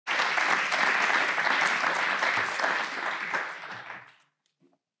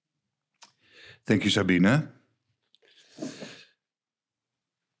Thank you, Sabine.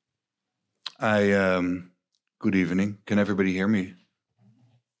 Good evening. Can everybody hear me?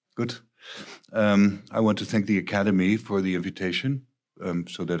 Good. I want to thank the Academy for the invitation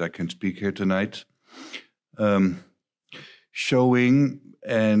so that I can speak here tonight. Showing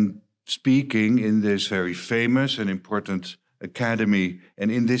and speaking in this very famous and important academy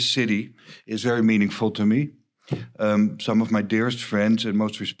and in this city is very meaningful to me. Some of my dearest friends and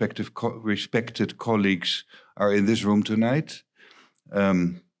most respected colleagues are in this room tonight.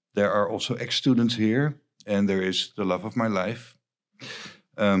 There are also ex-students here, and there is the love of my life.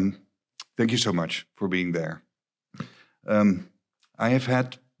 Thank you so much for being there. I have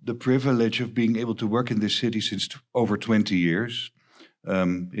had the privilege of being able to work in this city since over 20 years.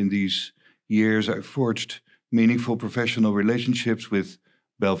 In these years, I've forged meaningful professional relationships with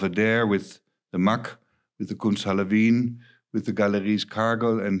Belvedere, with the MAC, with the Kunsthalle Wien, with the Galeries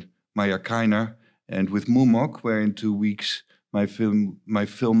Kargel and Maya Keiner, and with Mumok, where in 2 weeks my film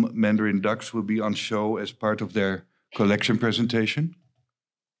Mandarin Ducks will be on show as part of their collection presentation.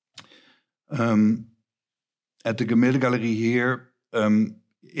 At the Gemäldegalerie here,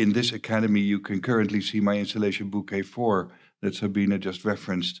 in this academy, you can currently see my installation Bouquet 4 that Sabine just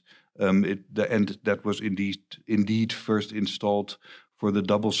referenced. That was indeed first installed for the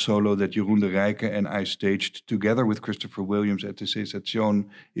double solo that Jeroen de Rooij and I staged together with Christopher Williams at the Sensation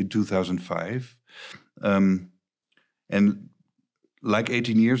in 2005. And like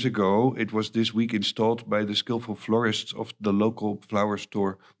 18 years ago, it was this week installed by the skillful florists of the local flower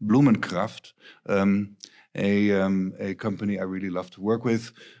store Bloemenkraft, a company I really love to work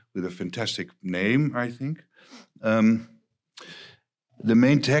with a fantastic name, I think. The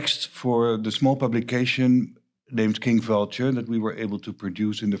main text for the small publication named King Vulture that we were able to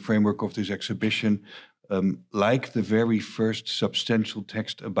produce in the framework of this exhibition, like the very first substantial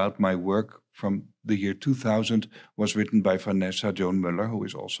text about my work from the year 2000, was written by Vanessa Joan Muller, who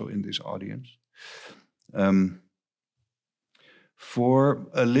is also in this audience. For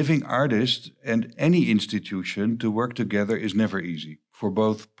a living artist and any institution to work together is never easy for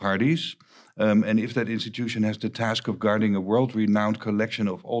both parties. And if that institution has the task of guarding a world-renowned collection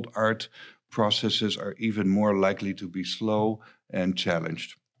of old art, processes are even more likely to be slow and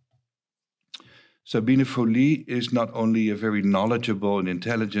challenged. Sabine Folie is not only a very knowledgeable and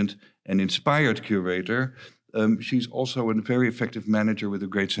intelligent and inspired curator, she's also a very effective manager with a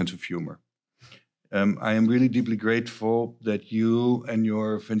great sense of humor. I am really deeply grateful that you and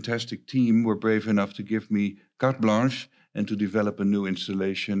your fantastic team were brave enough to give me carte blanche and to develop a new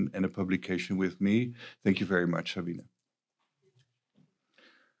installation and a publication with me. Thank you very much, Sabine.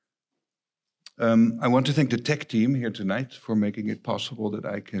 I want to thank the tech team here tonight for making it possible that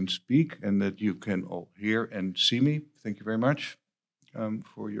I can speak and that you can all hear and see me. Thank you very much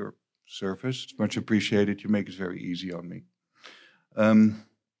for your service. It's much appreciated. You make it very easy on me.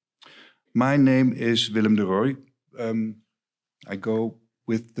 My name is Willem de Rooij. I go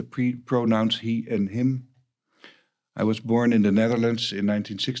with the pronouns he and him. I was born in the Netherlands in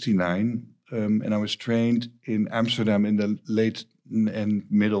 1969, and I was trained in Amsterdam in the late and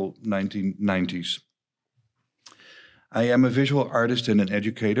middle 1990s. I am a visual artist and an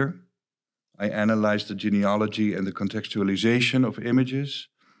educator. I analyze the genealogy and the contextualization of images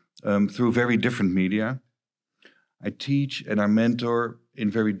through very different media. I teach and I mentor in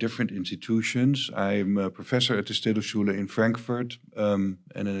very different institutions. I'm a professor at the Stedelijkschule in Frankfurt and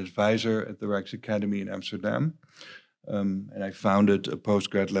an advisor at the Rijksacademie in Amsterdam. And I founded a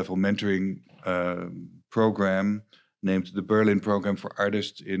postgrad level mentoring program named the Berlin Program for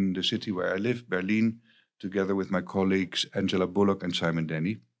Artists in the city where I live, Berlin, together with my colleagues Angela Bullock and Simon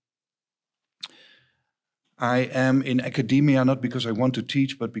Denny. I am in academia not because I want to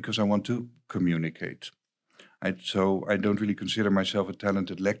teach, but because I want to communicate. So I don't really consider myself a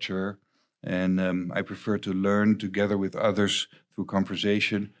talented lecturer, and I prefer to learn together with others through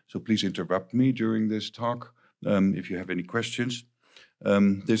conversation. So please interrupt me during this talk if you have any questions.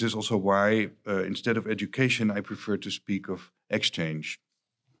 This is also why, instead of education, I prefer to speak of exchange.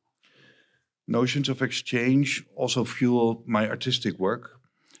 Notions of exchange also fuel my artistic work.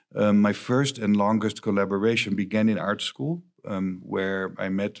 My first and longest collaboration began in art school, where I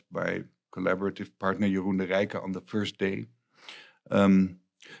met my collaborative partner Jeroen de Rooij on the first day.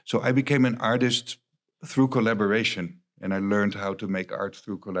 So I became an artist through collaboration, and I learned how to make art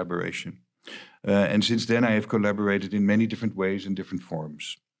through collaboration. And since then, I have collaborated in many different ways and different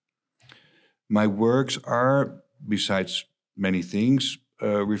forms. My works are, besides many things,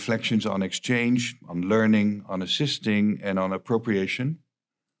 reflections on exchange, on learning, on assisting, and on appropriation.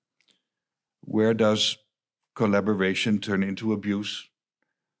 Where does collaboration turn into abuse?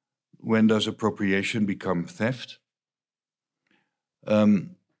 when does appropriation become theft?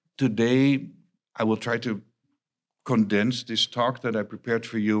 Today, I will try to condense this talk that I prepared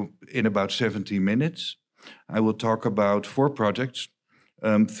for you in about 70 minutes. I will talk about 4 projects.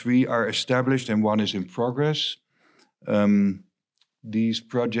 3 are established and 1 is in progress. These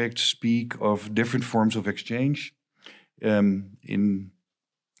projects speak of different forms of exchange. In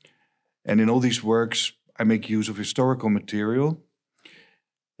all these works, I make use of historical material.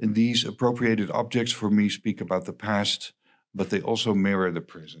 And these appropriated objects for me speak about the past, but they also mirror the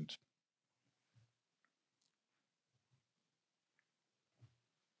present.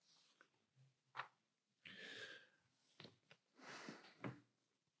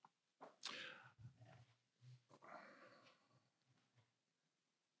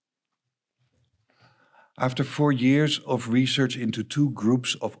 After 4 years of research into 2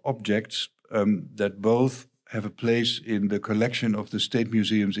 groups of objects that both have a place in the collection of the state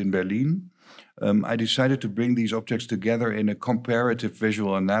museums in Berlin, I decided to bring these objects together in a comparative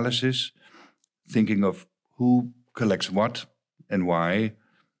visual analysis, thinking of who collects what and why,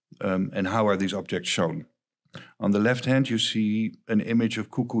 and how are these objects shown. On the left hand, you see an image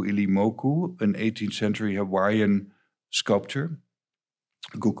of Kuku Ilimoku, an 18th century Hawaiian sculpture.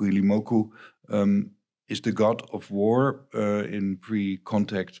 Kuku Ilimoku is the god of war in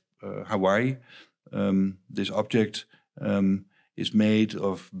pre-contact Hawaii. This object is made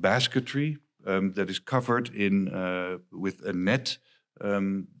of basketry that is covered in with a net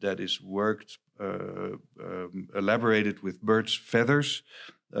that is worked, elaborated with birds' feathers.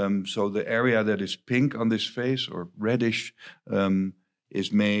 So the area that is pink on this face or reddish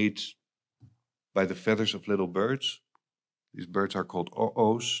is made by the feathers of little birds. These birds are called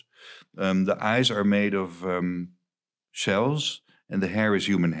o'os. The eyes are made of shells, and the hair is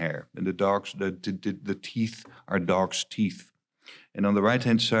human hair. And the teeth are dog's teeth. And on the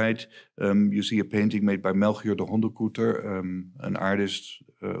right-hand side, you see a painting made by Melchior de Hondenkoeter, an artist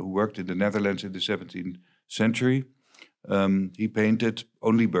who worked in the Netherlands in the 17th century. He painted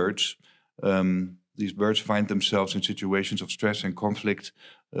only birds. These birds find themselves in situations of stress and conflict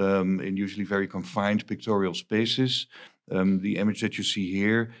in usually very confined pictorial spaces. The image that you see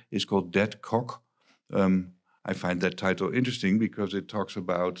here is called Dead Cock. I find that title interesting because it talks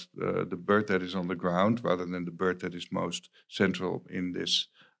about the bird that is on the ground rather than the bird that is most central in this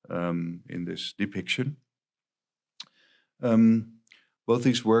depiction. Both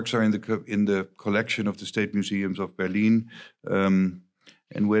these works are in the collection of the State Museums of Berlin. And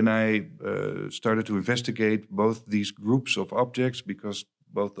when I started to investigate both these groups of objects, because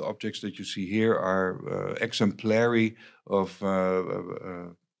both the objects that you see here are exemplary of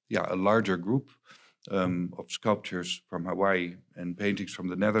a larger group of sculptures from Hawaii and paintings from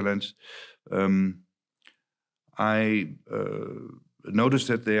the Netherlands, I noticed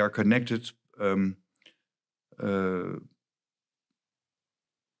that they are connected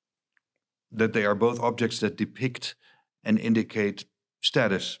that they are both objects that depict and indicate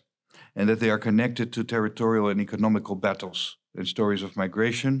status, and that they are connected to territorial and economical battles and stories of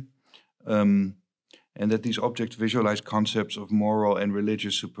migration, and that these objects visualize concepts of moral and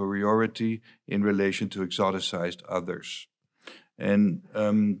religious superiority in relation to exoticized others. And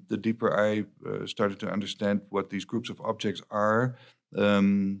the deeper I started to understand what these groups of objects are,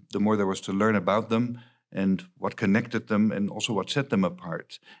 the more there was to learn about them and what connected them and also what set them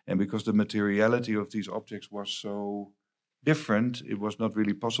apart. And because the materiality of these objects was so different, it was not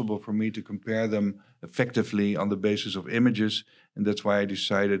really possible for me to compare them effectively on the basis of images. And that's why I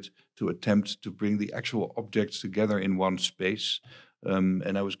decided to attempt to bring the actual objects together in one space.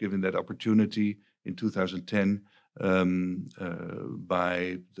 And I was given that opportunity in 2010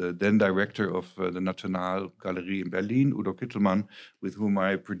 by the then director of the National Gallery in Berlin, Udo Kittelmann, with whom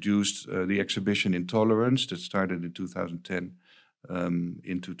I produced the exhibition Intolerance that started in 2010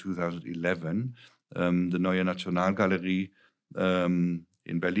 into 2011. The Neue Nationalgalerie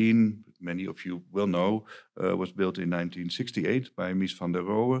in Berlin, many of you will know, was built in 1968 by Mies van der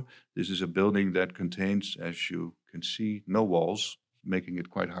Rohe. This is a building that contains, as you can see, no walls, making it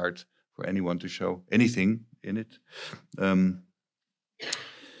quite hard for anyone to show anything in it.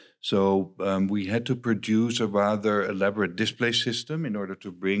 So we had to produce a rather elaborate display system in order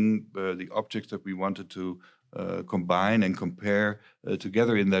to bring the objects that we wanted to combine and compare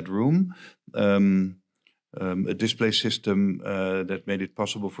together in that room. A display system that made it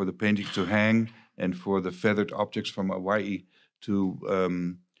possible for the paintings to hang and for the feathered objects from Hawaii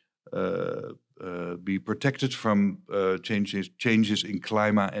to be protected from changes in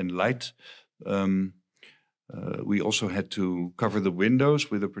climate and light. We also had to cover the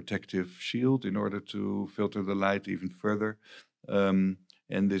windows with a protective shield in order to filter the light even further. And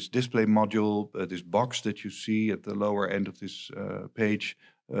And this display module, this box that you see at the lower end of this page,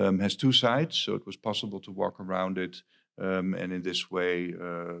 has two sides, so it was possible to walk around it, and in this way,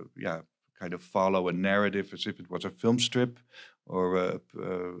 kind of follow a narrative as if it was a film strip or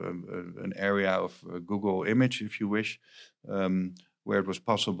an area of Google image, if you wish, where it was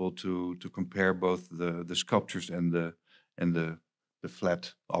possible to compare both the sculptures and the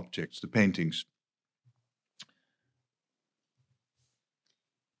flat objects, the paintings.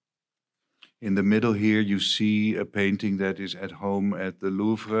 In the middle here, you see a painting that is at home at the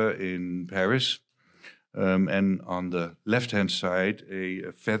Louvre in Paris. And on the left-hand side,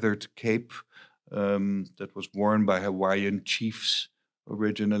 a feathered cape that was worn by Hawaiian chiefs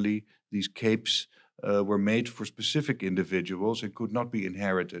originally. These capes were made for specific individuals and could not be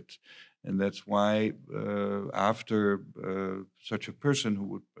inherited. And that's why after such a person who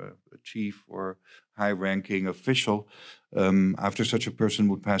would, a chief or high-ranking official, after such a person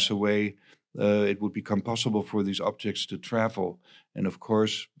would pass away, it would become possible for these objects to travel. And of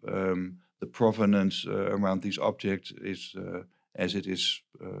course, the provenance around these objects is, as it is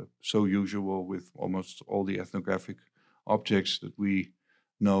so usual with almost all the ethnographic objects that we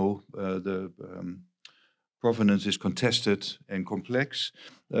know, the provenance is contested and complex.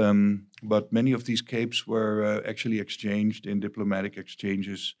 But many of these capes were actually exchanged in diplomatic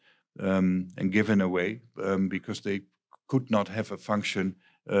exchanges and given away because they could not have a function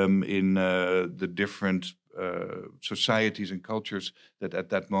in the different societies and cultures that at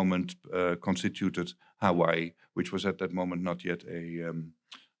that moment constituted Hawaii, which was at that moment not yet a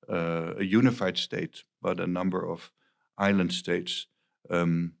unified state, but a number of island states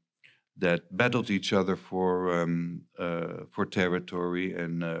that battled each other for territory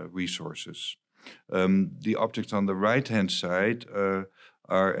and resources. The objects on the right-hand side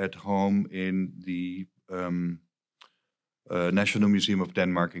are at home in the National Museum of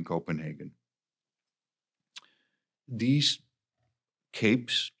Denmark in Copenhagen. These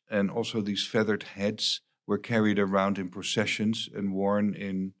capes and also these feathered heads were carried around in processions and worn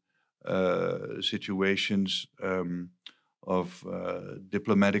in situations of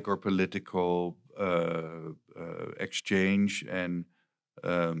diplomatic or political exchange and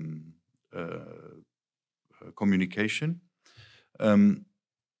communication. The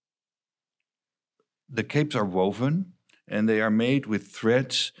capes are woven, and they are made with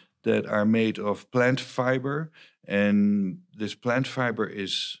threads that are made of plant fiber, and this plant fiber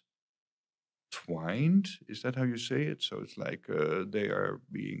is twined. Is that how you say it? So it's like they are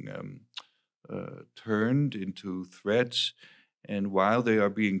being turned into threads, and while they are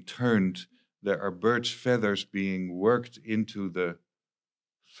being turned, there are birds' feathers being worked into the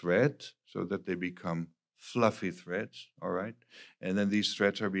thread so that they become fluffy threads, all right? And then these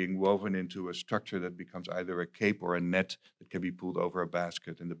threads are being woven into a structure that becomes either a cape or a net that can be pulled over a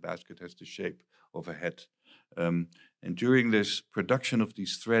basket, and the basket has the shape of a head. And during this production of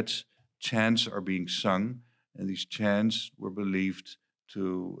these threads, chants are being sung, and these chants were believed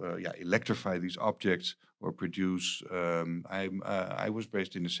to electrify these objects or produce. I was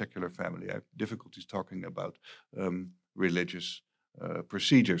raised in a secular family. I have difficulties talking about religious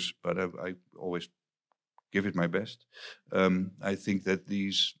procedures, but I always give it my best. I think that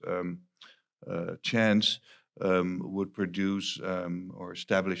these chants would produce or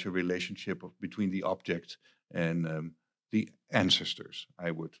establish a relationship between the object and the ancestors,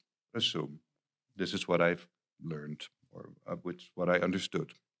 I would assume. This is what I've learned, or what I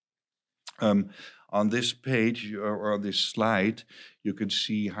understood. On this page or on this slide, you can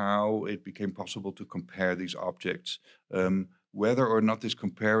see how it became possible to compare these objects. Whether or not this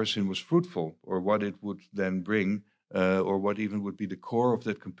comparison was fruitful, or what it would then bring, or what even would be the core of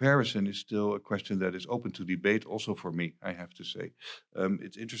that comparison, is still a question that is open to debate, also for me, I have to say.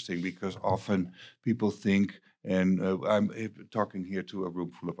 It's interesting because often people think, and I'm talking here to a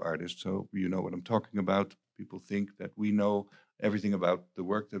room full of artists, so you know what I'm talking about. People think that we know everything about the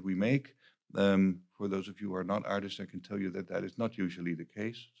work that we make. For those of you who are not artists, I can tell you that that is not usually the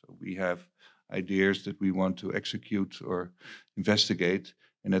case. So we have ideas that we want to execute or investigate,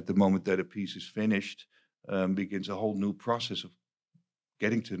 and at the moment that a piece is finished, begins a whole new process of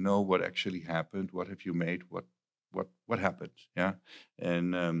getting to know what actually happened, what have you made, what happened, yeah,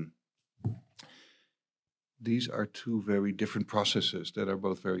 and these are two very different processes that are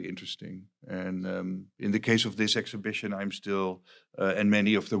both very interesting. And in the case of this exhibition, I'm still, and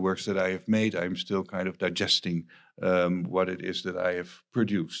many of the works that I have made, I'm still kind of digesting what it is that I have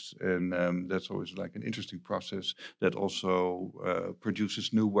produced. And that's always like an interesting process that also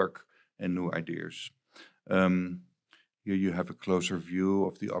produces new work and new ideas. Here you have a closer view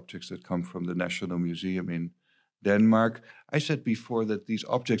of the objects that come from the National Museum in Denmark. I said before that these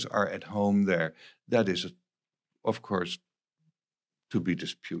objects are at home there. That is, of course, to be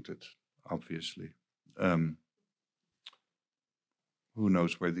disputed, obviously. Who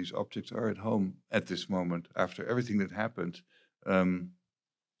knows where these objects are at home at this moment, after everything that happened?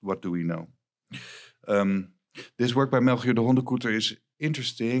 What do we know? This work by Melchior de Hondekoeter is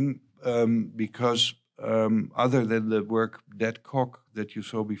interesting because other than the work Dead Cock that you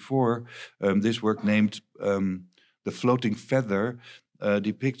saw before, this work named The Floating Feather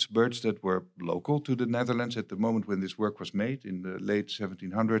depicts birds that were local to the Netherlands at the moment when this work was made in the late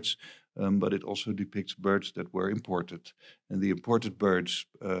 1700s, but it also depicts birds that were imported. And the imported birds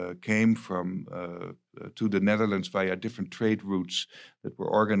came from to the Netherlands via different trade routes that were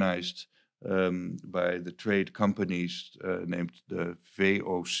organized by the trade companies named the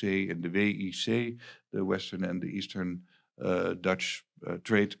VOC and the WIC, the Western and the Eastern Dutch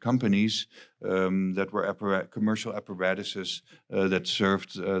trade companies that were commercial apparatuses that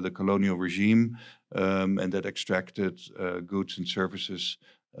served the colonial regime and that extracted goods and services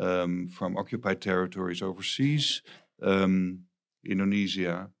from occupied territories overseas,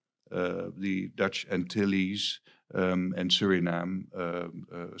 Indonesia, the Dutch Antilles, and Suriname, a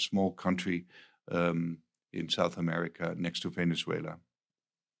small country in South America next to Venezuela.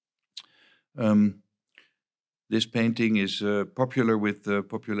 This painting is popular with the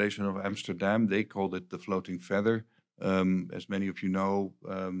population of Amsterdam. They called it the floating feather. As many of you know,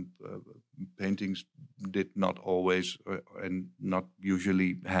 paintings did not always and not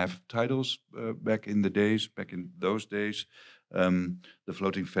usually have titles back in those days. The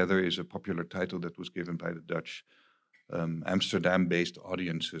floating feather is a popular title that was given by the Dutch Amsterdam-based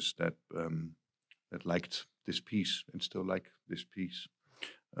audiences that liked this piece and still like this piece.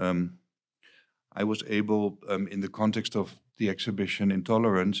 I was able, in the context of the exhibition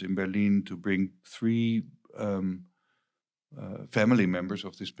Intolerance in Berlin, to bring 3 family members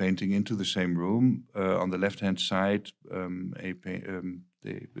of this painting into the same room. On the left-hand side,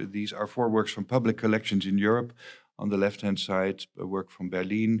 these are 4 works from public collections in Europe. On the left-hand side, a work from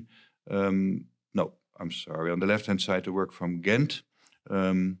Berlin. No, I'm sorry. On the left-hand side, a work from Ghent.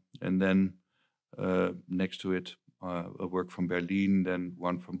 And then next to it, a work from Berlin, then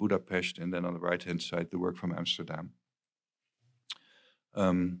one from Budapest, and then on the right-hand side, the work from Amsterdam.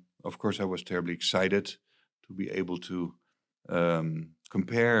 Of course, I was terribly excited to be able to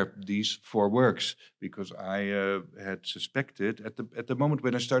compare these 4 works, because I had suspected at the moment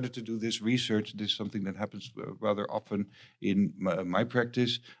when I started to do this research, this is something that happens rather often in my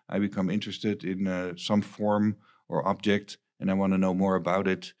practice. I become interested in some form or object, and I want to know more about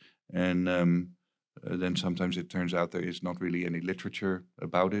it. And then sometimes it turns out there is not really any literature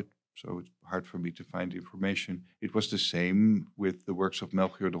about it, so it's hard for me to find information. It was the same with the works of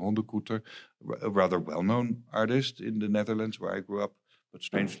Melchior de Hondekoeter, a rather well-known artist in the Netherlands where I grew up, but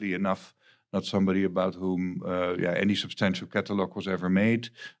strangely enough, not somebody about whom any substantial catalogue was ever made.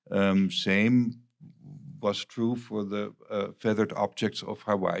 Same was true for the feathered objects of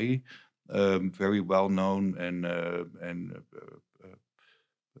Hawaii, very well-known and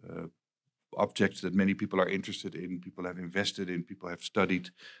objects that many people are interested in, people have invested in, people have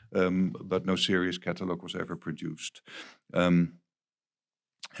studied, but no serious catalogue was ever produced.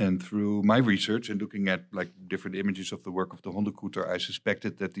 And through my research and looking at different images of the work of de Hondekoeter, I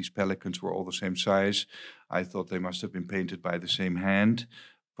suspected that these pelicans were all the same size. I thought they must have been painted by the same hand,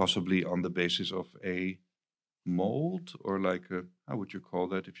 possibly on the basis of a mold, or how would you call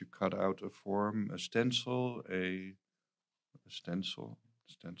that if you cut out a form, a stencil, okay,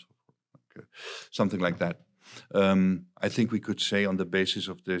 something like that. I think we could say on the basis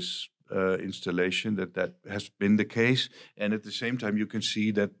of this installation that has been the case. And at the same time, you can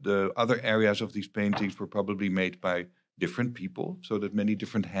see that the other areas of these paintings were probably made by different people, so that many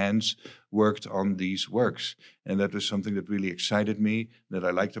different hands worked on these works. And that was something that really excited me, that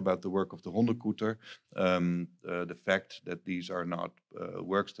I liked about the work of de Hondekoeter. The fact that these are not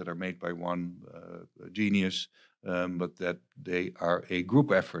works that are made by one genius, but that they are a group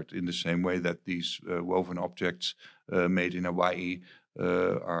effort, in the same way that these woven objects made in Hawaii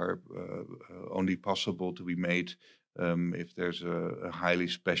are only possible to be made if there's a highly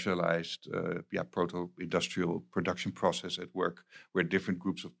specialized proto-industrial production process at work, where different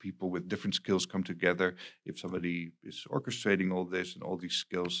groups of people with different skills come together. If somebody is orchestrating all this and all these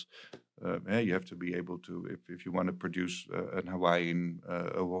skills, you have to be able to, if you want to produce an Hawaiian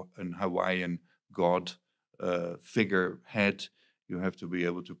god figurehead, you have to be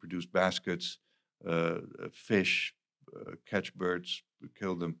able to produce baskets, fish, catch birds,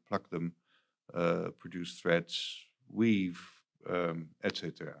 kill them, pluck them, produce threads, weave,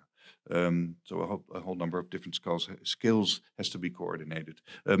 etc. So a whole number of different skills has to be coordinated.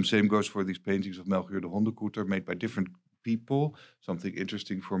 Same goes for these paintings of Melchior de Hondekoeter, made by different people. Something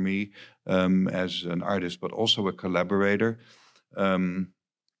interesting for me as an artist, but also a collaborator.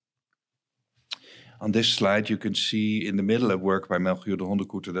 On this slide, you can see in the middle a work by Melchior de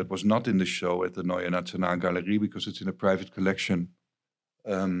Hondekoeter that was not in the show at the Neue Nationalgalerie because it's in a private collection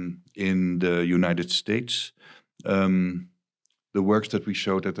in the United States. The works that we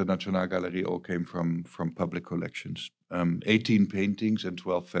showed at the Nationalgalerie all came from public collections. 18 paintings and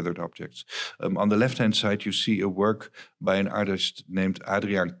 12 feathered objects. On the left-hand side, you see a work by an artist named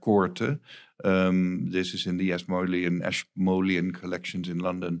Adriaan Koorte. This is in the Ashmolean collections in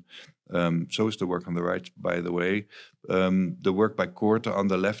London. So is the work on the right, by the way. The work by Koorte on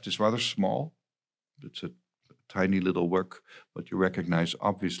the left is rather small. It's a tiny little work, but you recognize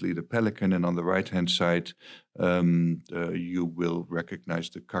obviously the pelican, and on the right-hand side you will recognize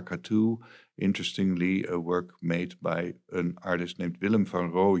the cockatoo. Interestingly, a work made by an artist named Willem van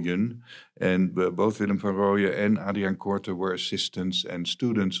Rooij, and both Willem van Rooij and Adriaan Koorte were assistants and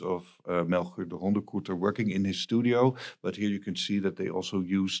students of Melchior de Hondekoeter working in his studio, but here you can see that they also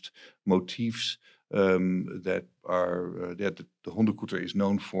used motifs that the Hondekoeter is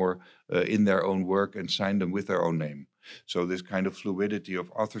known for in their own work, and signed them with their own name. So this kind of fluidity of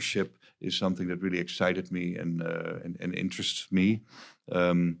authorship is something that really excited me and interests me.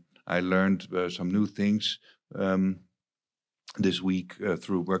 I learned some new things this week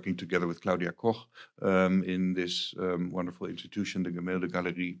through working together with Claudia Koch in this wonderful institution, the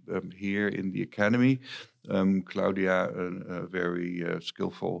Gemäldegalerie, here in the Academy. Claudia, a very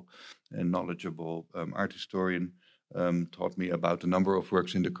skillful and knowledgeable art historian, taught me about a number of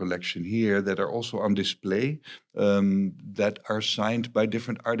works in the collection here that are also on display, that are signed by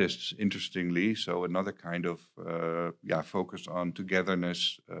different artists, interestingly. So another kind of focus on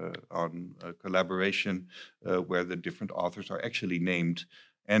togetherness, on collaboration, where the different authors are actually named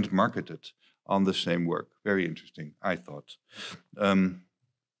and marketed on the same work. Very interesting, I thought.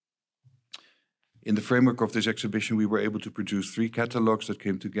 In the framework of this exhibition, we were able to produce 3 catalogues that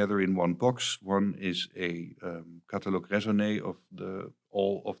came together in one box. One is a catalogue raisonné of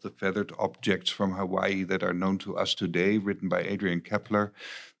all of the feathered objects from Hawaii that are known to us today, written by Adrienne Kepler.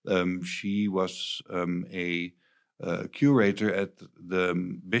 She was a curator at the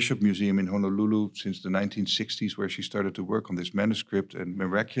Bishop Museum in Honolulu since the 1960s, where she started to work on this manuscript. And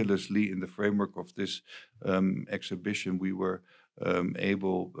miraculously, in the framework of this exhibition, we were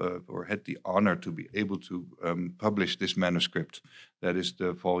able or had the honor to be able to publish this manuscript. That is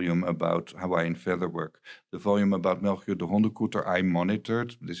the volume about Hawaiian featherwork. The volume about Melchior de Hondekoeter I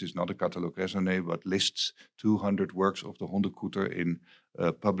monitored. This is not a catalogue raisonné, but lists 200 works of the Hondekoeter in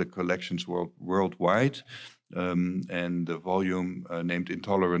public collections worldwide. And the volume named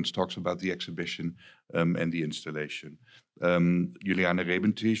Intolerance talks about the exhibition and the installation. Juliane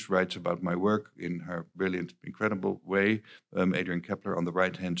Rebentisch writes about my work in her brilliant, incredible way. Adrienne Kepler on the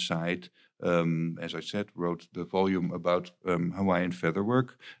right-hand side, as I said, wrote the volume about Hawaiian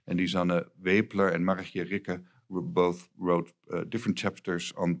featherwork. And Lisanne Wepler and Margje Rikke both wrote different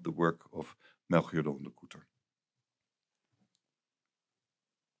chapters on the work of Melchior de Hondekoeter.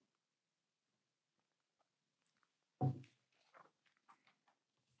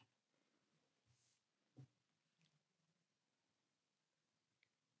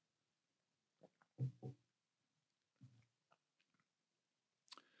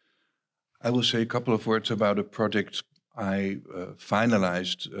 I will say a couple of words about a project I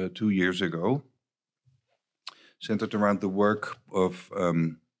finalized 2 years ago, centered around the work of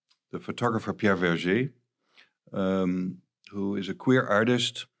the photographer Pierre Verger, who is a queer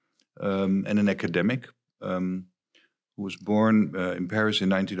artist and an academic, who was born in Paris in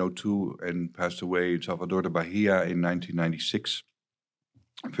 1902 and passed away in Salvador de Bahia in 1996.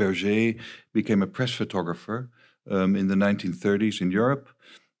 Verger became a press photographer in the 1930s in Europe.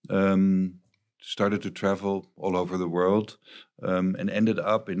 Started to travel all over the world and ended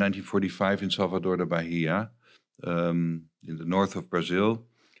up in 1945 in Salvador de Bahia, in the north of Brazil.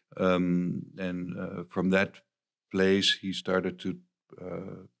 And from that place, he started to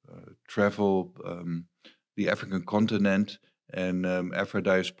travel the African continent and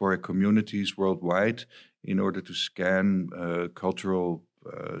Afro-diasporic communities worldwide in order to scan cultural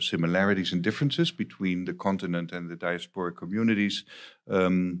similarities and differences between the continent and the diasporic communities,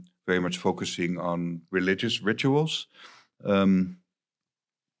 very much focusing on religious rituals.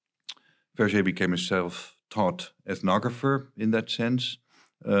 Verger became a self-taught ethnographer in that sense.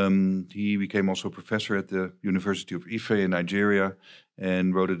 He became also a professor at the University of Ife in Nigeria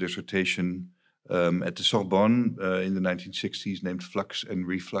and wrote a dissertation at the Sorbonne in the 1960s named Flux and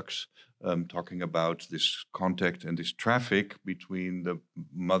Reflux, talking about this contact and this traffic between the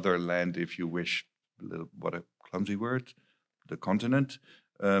motherland, if you wish, what a clumsy word, the continent,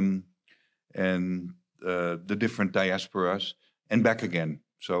 and the different diasporas, and back again.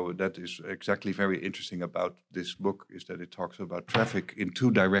 So that is exactly very interesting about this book, is that it talks about traffic in two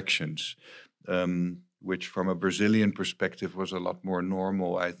directions, which from a Brazilian perspective was a lot more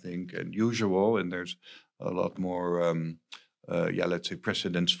normal, I think, and usual. And there's a lot more, let's say,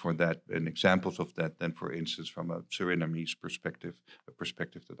 precedents for that and examples of that than, for instance, from a Surinamese perspective, a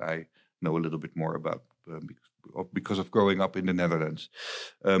perspective that I know a little bit more about because of growing up in the Netherlands.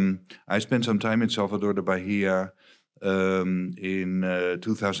 I spent some time in Salvador de Bahia in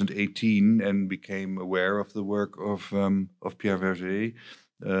 2018 and became aware of the work of Pierre Verger.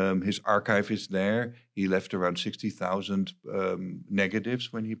 His archive is there. He left around 60,000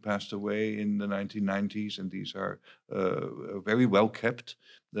 negatives when he passed away in the 1990s, and these are very well kept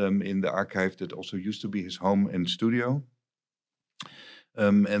in the archive that also used to be his home and studio.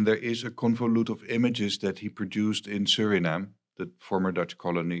 And there is a convolute of images that he produced in Suriname, the former Dutch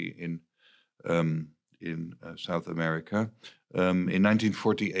colony in South America. In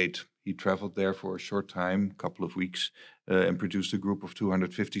 1948, he traveled there for a short time, a couple of weeks, and produced a group of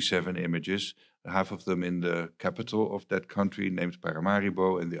 257 images, half of them in the capital of that country named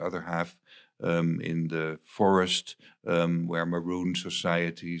Paramaribo, and the other half in the forest where maroon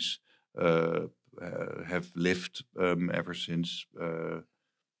societies have lived ever since.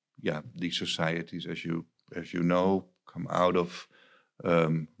 These societies, as you know, come out of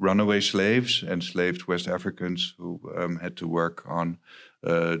runaway slaves, enslaved West Africans who had to work on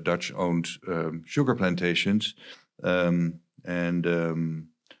Dutch-owned sugar plantations and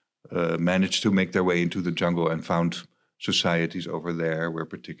managed to make their way into the jungle and found societies over there where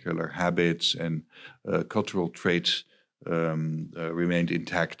particular habits and cultural traits remained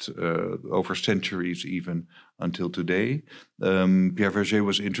intact over centuries, even until today. Pierre Verger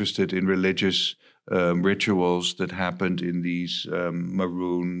was interested in religious rituals that happened in these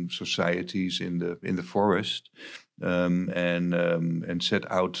maroon societies in the forest, and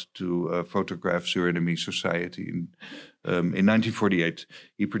set out to photograph Surinamese society. In 1948,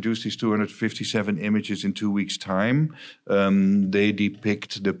 he produced these 257 images in 2 weeks' time. They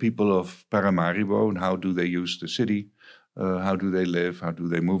depict the people of Paramaribo and how do they use the city, how do they live, how do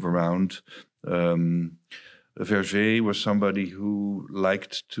they move around. Verger was somebody who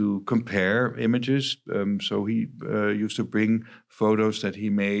liked to compare images, so he used to bring photos that he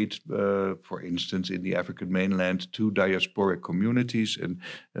made, for instance, in the African mainland, to diasporic communities, and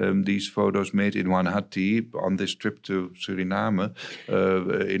these photos made in Wanhati on this trip to Suriname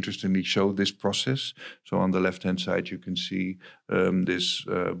interestingly show this process. So on the left-hand side you can see this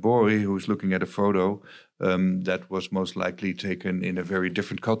boy who's looking at a photo that was most likely taken in a very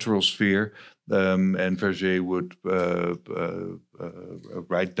different cultural sphere, and Verger would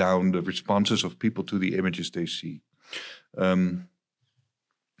write down the responses of people to the images they see. The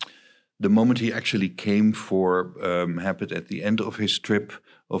moment he actually came for happened at the end of his trip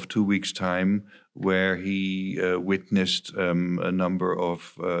of 2 weeks' time, where he witnessed a number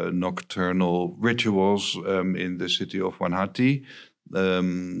of nocturnal rituals in the city of Wanhati.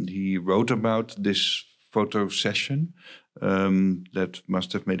 He wrote about this photo session that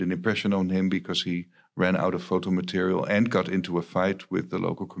must have made an impression on him, because he ran out of photo material and got into a fight with the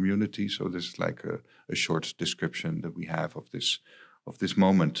local community. So this is like a short description that we have of this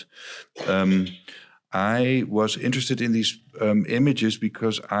moment. I was interested in these images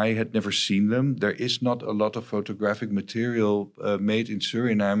because I had never seen them. There is not a lot of photographic material made in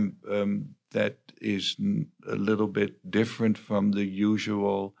Suriname that is a little bit different from the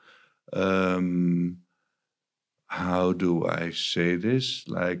usual, how do I say this,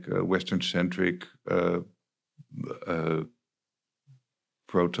 like Western-centric,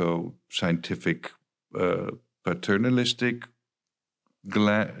 proto-scientific, paternalistic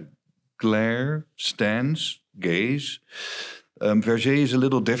glare, stance, gaze. Verger is a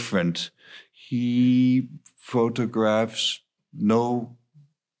little different. He photographs no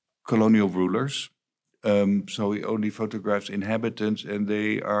colonial rulers. So he only photographs inhabitants, and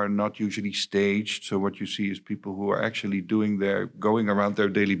they are not usually staged. So what you see is people who are actually going around their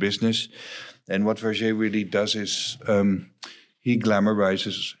daily business. And what Verger really does is he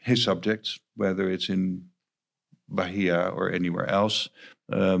glamorizes his subjects, whether it's in Bahia or anywhere else,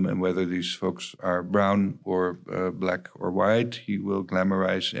 and whether these folks are brown or black or white, he will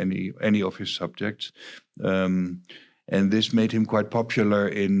glamorize any of his subjects. And this made him quite popular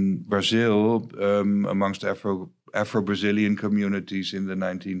in Brazil, amongst Afro-Brazilian communities in the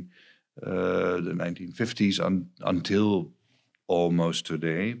the 1950s until almost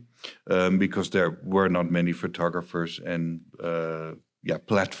today, because there were not many photographers and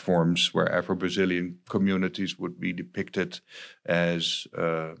platforms where Afro-Brazilian communities would be depicted as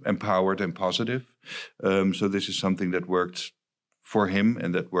empowered and positive. So this is something that worked for him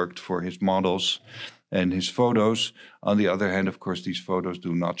and that worked for his models and his photos. On the other hand, of course, these photos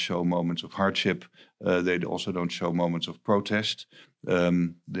do not show moments of hardship. They also don't show moments of protest.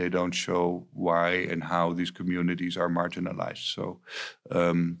 They don't show why and how these communities are marginalized. So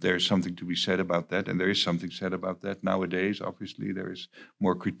there's something to be said about that. And there is something said about that nowadays. Obviously, there is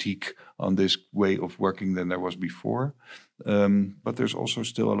more critique on this way of working than there was before. But there's also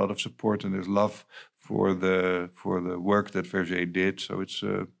still a lot of support and there's love for the work that Verger did. So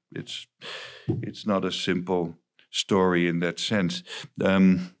it's not a simple story in that sense.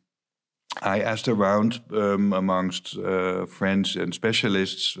 I asked around amongst friends and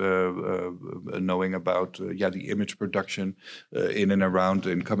specialists knowing about the image production in and around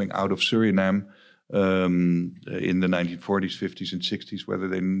and coming out of Suriname in the 1940s, 50s, and 60s, whether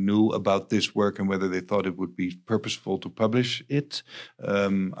they knew about this work and whether they thought it would be purposeful to publish it.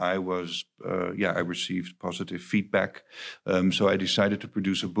 I received positive feedback. So I decided to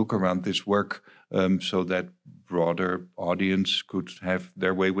produce a book around this work so that broader audience could have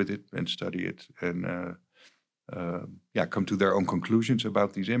their way with it and study it and come to their own conclusions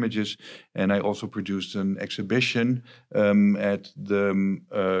about these images. And I also produced an exhibition at the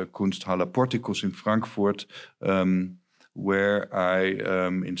Kunsthalle Porticus in Frankfurt, where I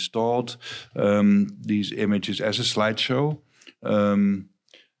installed these images as a slideshow.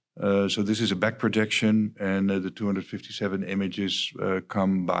 So this is a back projection, and the 257 images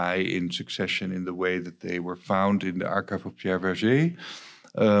come by in succession in the way that they were found in the archive of Pierre Verger.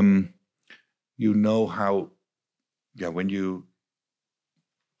 You know how, when you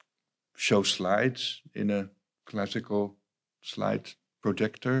show slides in a classical slide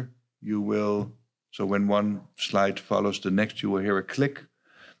projector, so when one slide follows the next, you will hear a click.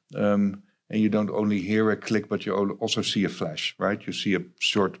 And you don't only hear a click, but you also see a flash, right? You see a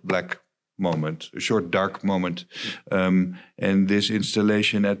short black moment, a short dark moment. And this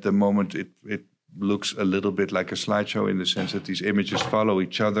installation at the moment, it looks a little bit like a slideshow in the sense that these images follow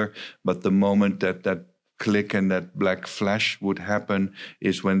each other. But the moment that click and that black flash would happen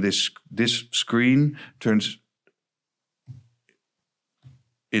is when this screen turns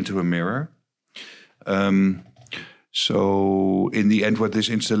into a mirror. So in the end, what this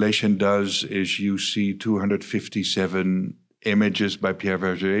installation does is you see 257 images by Pierre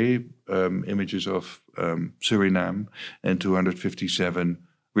Verger, images of Suriname, and 257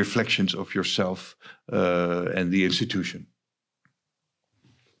 reflections of yourself and the institution.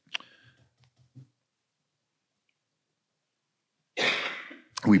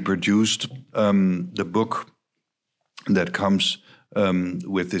 We produced the book that comes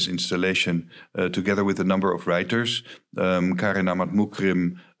with this installation, together with a number of writers. Karin Ahmad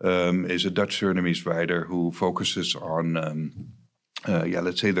Moukrim is a Dutch Surinamese writer who focuses on,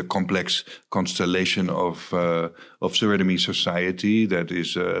 let's say, the complex constellation of Surinamese society that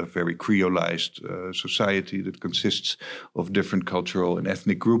is a very creolized society that consists of different cultural and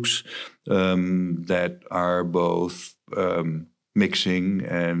ethnic groups that are both mixing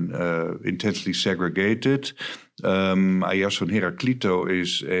and intensely segregated. Ayerson Heraklito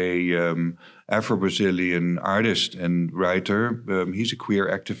is a Afro-Brazilian artist and writer. He's a queer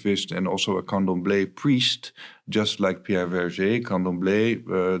activist and also a candomblé priest, just like Pierre Verger. Candomblé,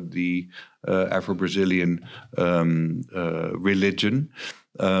 the Afro-Brazilian religion.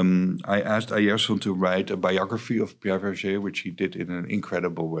 I asked Ayerson to write a biography of Pierre Verger, which he did in an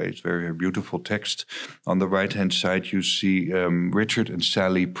incredible way. It's a very beautiful text. On the right-hand side, you see Richard and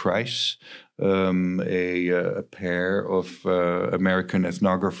Sally Price, a pair of American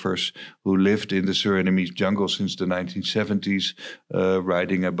ethnographers who lived in the Surinamese jungle since the 1970s,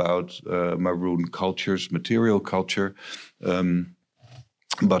 writing about maroon cultures, material culture,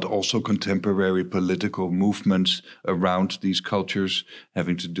 but also contemporary political movements around these cultures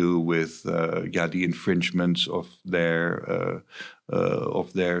having to do with the infringements of their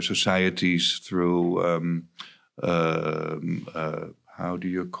societies through how do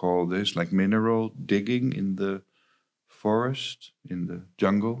you call this? Like mineral digging in the forest, in the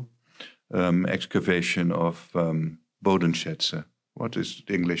jungle, excavation of bodenschätze. What is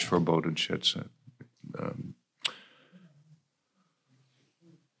English for bodenschätze?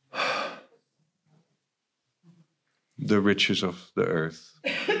 The riches of the earth.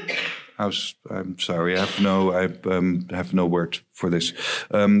 I'm sorry, I have no word for this.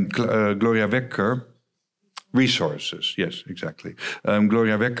 Gloria Wecker Resources, yes, exactly.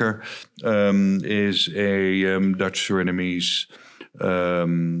 Gloria Wecker is a Dutch Surinamese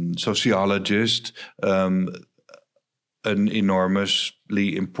sociologist, an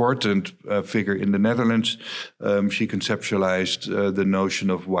enormously important figure in the Netherlands. She conceptualized the notion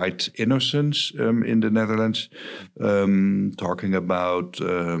of white innocence in the Netherlands, talking about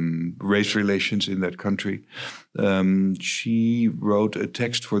race relations in that country. She wrote a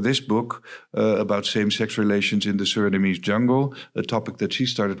text for this book about same-sex relations in the Surinamese jungle, a topic that she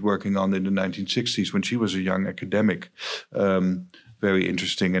started working on in the 1960s when she was a young academic. Very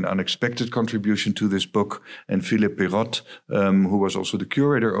interesting and unexpected contribution to this book. And Philippe Perrot, who was also the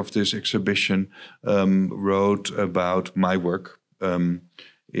curator of this exhibition, wrote about my work in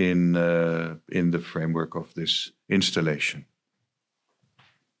the framework of this installation.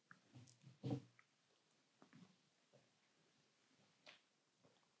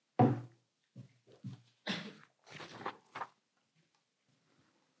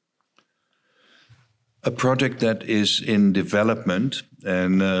 A project that is in development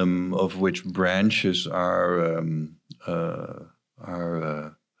and of which branches have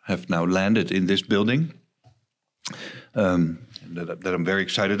now landed in this building. That I'm very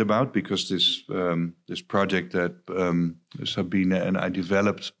excited about, because this project that Sabine and I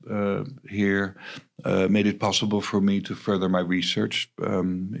developed here made it possible for me to further my research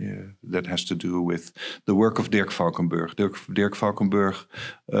that has to do with the work of Dirk Valkenburg. Dirk Valkenburg,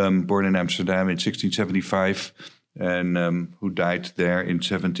 born in Amsterdam in 1675 and who died there in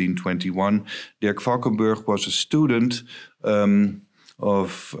 1721. Dirk Valkenburg was a student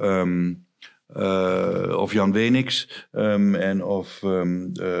of Jan Weenix and of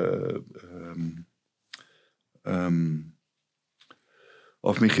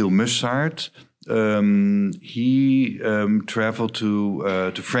Michiel Mussaert. He traveled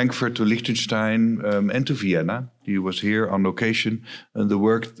to Frankfurt, to Liechtenstein, and to Vienna. He was here on location. The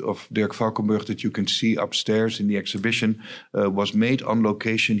work of Dirk Valkenburg that you can see upstairs in the exhibition was made on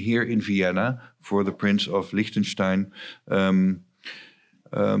location here in Vienna for the Prince of Liechtenstein.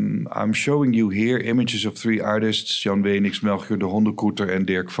 I'm showing you here images of three artists, Jan Weenix, Melchior de Hondenkoeter and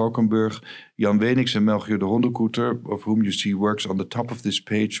Dirk Valkenburg. Jan Weenix and Melchior de Hondenkoeter, of whom you see works on the top of this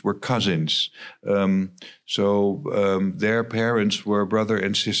page, were cousins. Their parents were brother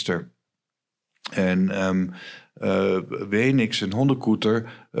and sister. And Weenix and Hondenkoeter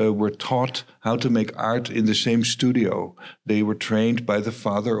were taught how to make art in the same studio. They were trained by the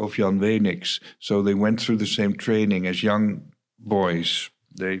father of Jan Weenix. So they went through the same training as young boys.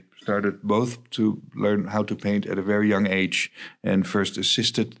 They started both to learn how to paint at a very young age, and first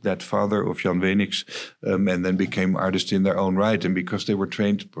assisted that father of Jan Weenix, and then became artists in their own right. And because they were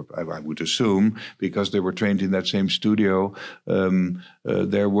trained, I would assume, because they were trained in that same studio,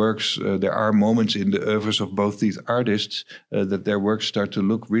 their works, there are moments in the oeuvres of both these artists that their works start to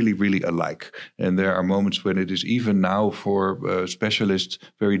look really, really alike. And there are moments when it is even now for specialists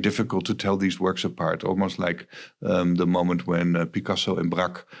very difficult to tell these works apart, almost like the moment when Picasso and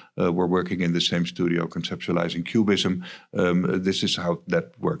Braque were working in the same studio conceptualizing Cubism. This is how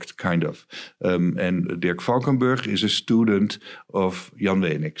that worked, kind of. And Dirk Valkenburg is a student of Jan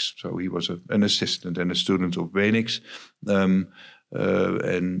Weenix. So he was an assistant and a student of Weenix.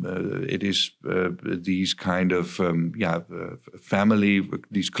 It is these kind of family,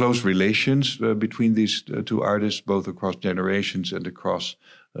 these close relations between these two artists, both across generations and across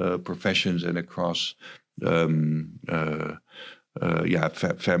professions and across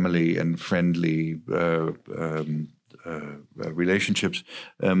family and friendly relationships.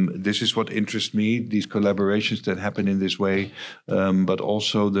 This is what interests me, these collaborations that happen in this way, but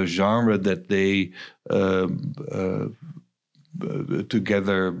also the genre that they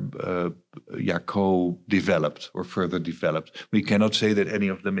together co-developed or further developed. We cannot say that any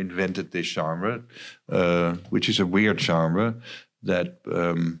of them invented this genre, which is a weird genre that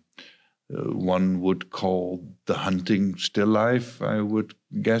one would call the hunting still life, I would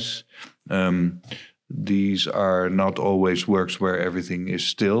guess. These are not always works where everything is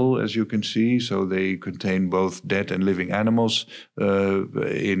still, as you can see. So they contain both dead and living animals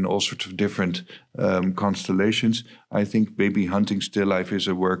in all sorts of different constellations. I think maybe hunting still life is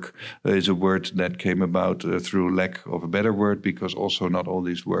a word that came about through lack of a better word, because also not all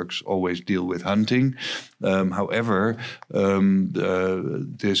these works always deal with hunting. However,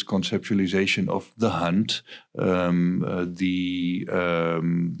 this conceptualization of the hunt, the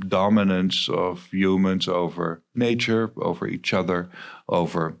dominance of humans over nature, over each other,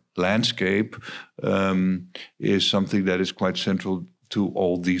 over landscape, is something that is quite central to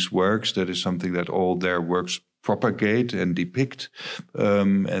all these works. That is something that all their works propagate and depict.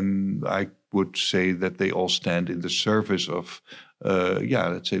 And I would say that they all stand in the service of,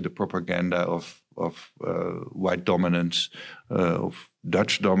 let's say, the propaganda of white dominance, of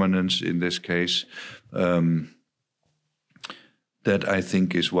Dutch dominance in this case. That I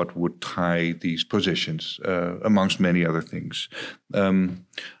think is what would tie these positions, amongst many other things.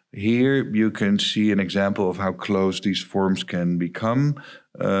 Here you can see an example of how close these forms can become.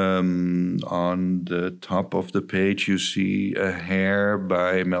 On the top of the page you see a hair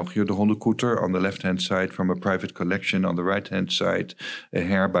by Melchior de Hondenkoeter on the left-hand side from a private collection. On the right-hand side, a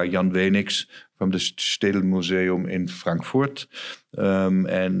hair by Jan Weenix from the Stedelijk Museum in Frankfurt.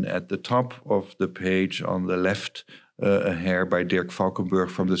 And at the top of the page on the left, a hair by Dirk Valkenburg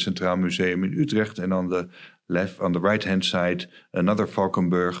from the Centraal Museum in Utrecht. And on the right-hand side, another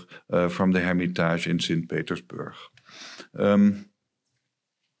Valkenburg from the Hermitage in St. Petersburg.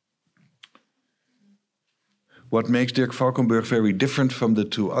 What makes Dirk Valkenburg very different from the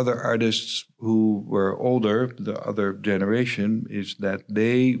two other artists who were older, the other generation, is that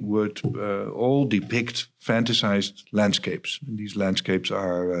they would all depict fantasized landscapes. And these landscapes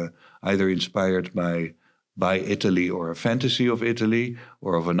are either inspired by Italy or a fantasy of Italy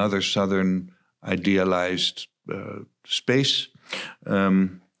or of another southern idealized space.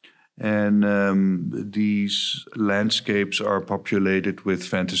 These landscapes are populated with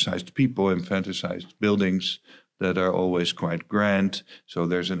fantasized people and fantasized buildings that are always quite grand. So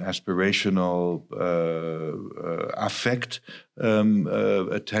there's an aspirational affect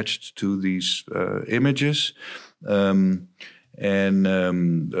attached to these images.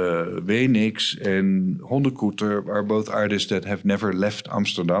 Weenix and Hondenkoeter are both artists that have never left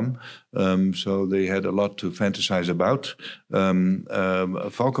Amsterdam, so they had a lot to fantasize about.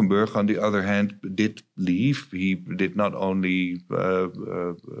 Valkenburg, on the other hand, did leave. He did not only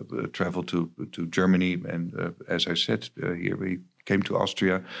travel to Germany, and as I said, here he came to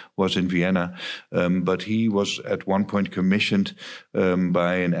Austria, was in Vienna, but he was at one point commissioned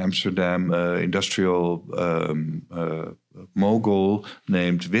by an Amsterdam industrial mogul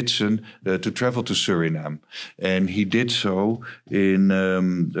named Witsen to travel to Suriname. And he did so in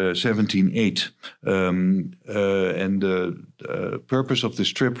 1708. And the purpose of this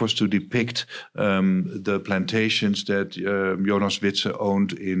trip was to depict the plantations that Jonas Witsen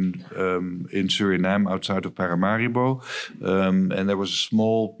owned in Suriname outside of Paramaribo. And there was a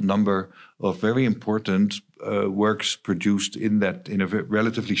small number of very important works produced in a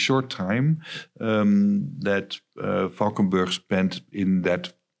relatively short time that Valkenburg spent in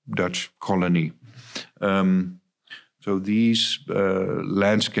that Dutch colony. So these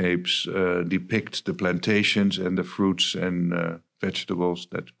landscapes depict the plantations and the fruits and vegetables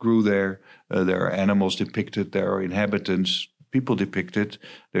that grew there. There are animals depicted, there are inhabitants, people depicted,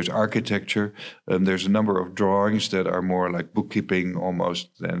 there's architecture, there's a number of drawings that are more like bookkeeping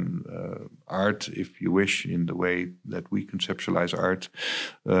almost than art, if you wish, in the way that we conceptualize art.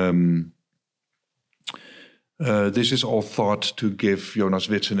 This is all thought to give Jonas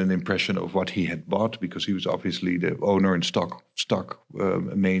Witsen an impression of what he had bought, because he was obviously the owner and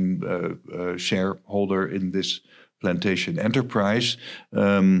main shareholder in this plantation enterprise.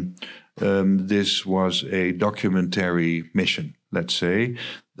 This was a documentary mission, let's say.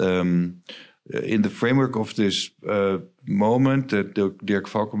 In the framework of this moment that Dirk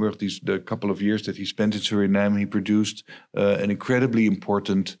Valkenburg, the couple of years that he spent in Suriname, he produced an incredibly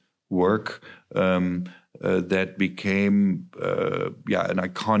important work that became an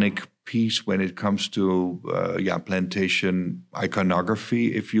iconic piece when it comes to plantation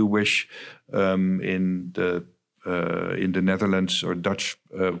iconography, if you wish, in the Netherlands or Dutch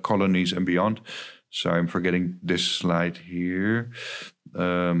colonies and beyond. So I'm forgetting this slide here.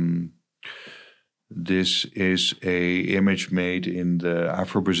 This is a image made in the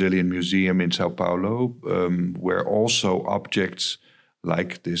Afro-Brazilian Museum in Sao Paulo, where also objects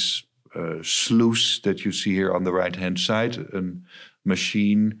like this sluice that you see here on the right-hand side, a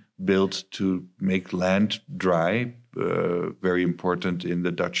machine built to make land dry, very important in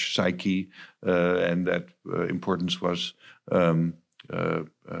the Dutch psyche, and that importance was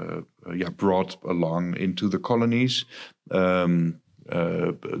brought along into the colonies. The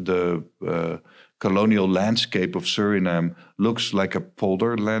colonial landscape of Suriname looks like a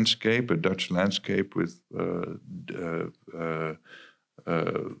polder landscape, a Dutch landscape with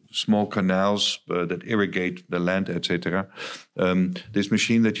small canals that irrigate the land, etc. This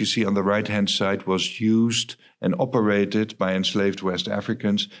machine that you see on the right-hand side was used and operated by enslaved West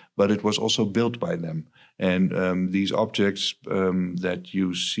Africans, but it was also built by them. And these objects that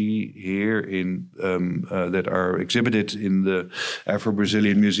you see here that are exhibited in the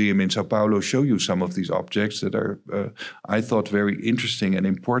Afro-Brazilian Museum in Sao Paulo show you some of these objects that are, I thought, very interesting and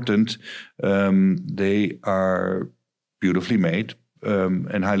important. They are beautifully made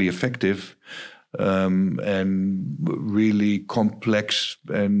and highly effective, and really complex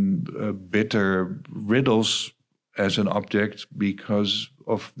and bitter riddles as an object because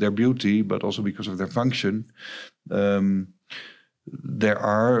of their beauty, but also because of their function. There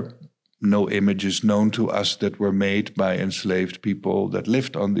are no images known to us that were made by enslaved people that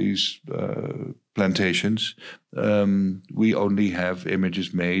lived on these plantations. We only have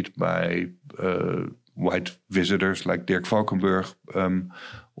images made by white visitors like Dirk Valkenburg,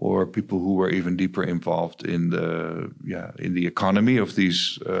 or people who were even deeper involved in the economy of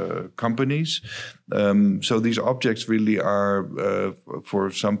these companies. So these objects really are, for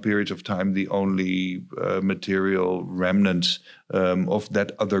some periods of time, the only material remnants of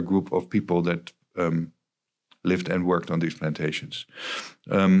that other group of people that lived and worked on these plantations.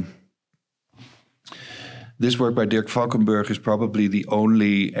 This work by Dirk Valkenburg is probably the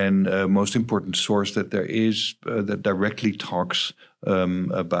only and most important source that there is that directly talks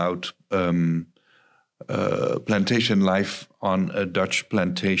about plantation life on a Dutch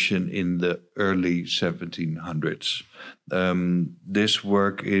plantation in the early 1700s. This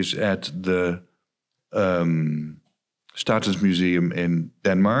work is at the Statens Museum in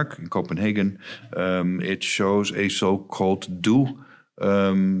Denmark, in Copenhagen. It shows a so-called do.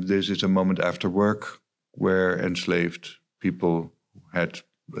 This is a moment after work where enslaved people had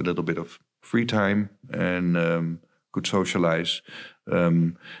a little bit of free time and could socialize.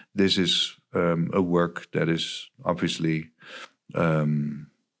 This is a work that is obviously,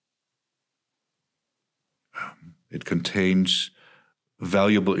 it contains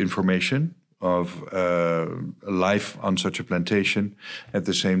valuable information of life on such a plantation. At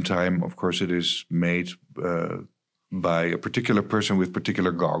the same time, of course, it is made by a particular person with particular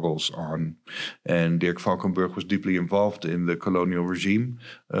goggles on. And Dirk Valkenburg was deeply involved in the colonial regime,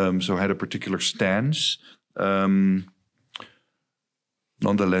 so had a particular stance.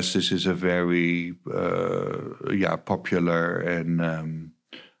 Nonetheless, this is a very popular and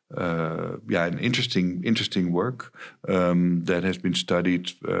an interesting work that has been studied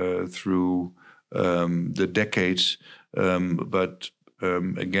through the decades, but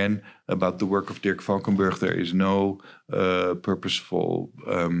again, about the work of Dirk Valkenburg, there is no purposeful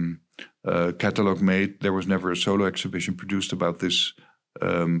catalogue made. There was never a solo exhibition produced about this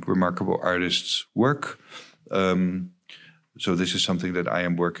remarkable artist's work. So this is something that I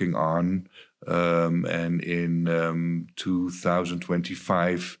am working on. And in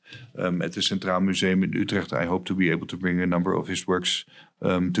 2025, at the Centraal Museum in Utrecht, I hope to be able to bring a number of his works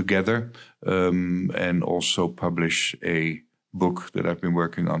together and also publish a book that I've been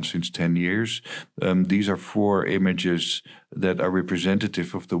working on since 10 years. These are 4 images that are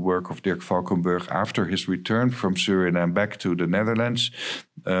representative of the work of Dirk Valkenburg after his return from Suriname back to the Netherlands.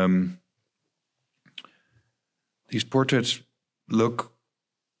 These portraits look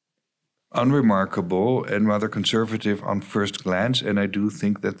unremarkable and rather conservative on first glance, and I do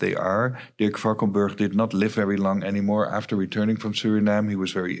think that they are. Dirk Valkenburg did not live very long anymore after returning from Suriname. He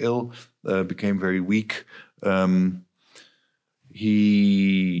was very ill, became very weak.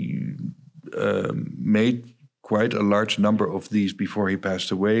 He made quite a large number of these before he passed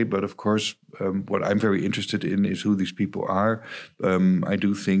away. But of course, what I'm very interested in is who these people are. I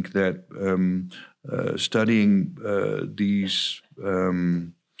do think that studying these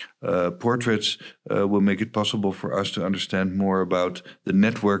portraits will make it possible for us to understand more about the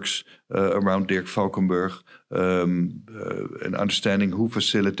networks around Dirk Valkenburg and understanding who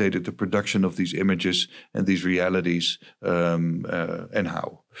facilitated the production of these images and these realities and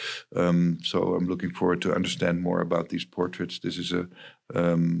how. So I'm looking forward to understand more about these portraits. This is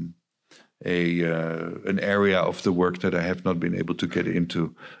an area of the work that I have not been able to get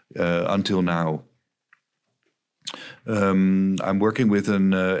into until now. I'm working with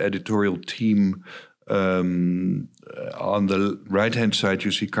an editorial team. On the right-hand side,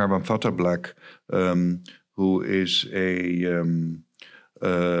 you see Karwan Vatablack, who is a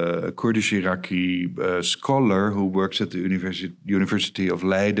Kurdish Iraqi scholar who works at the University of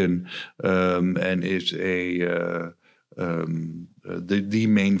Leiden and is the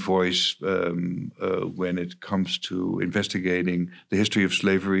main voice when it comes to investigating the history of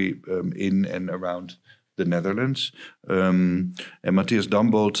slavery in and around the Netherlands. And Matthias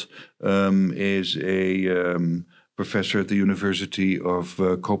Dambold is a professor at the University of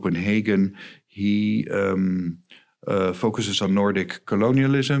Copenhagen. He focuses on Nordic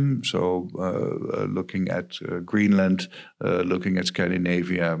colonialism, so looking at Greenland, looking at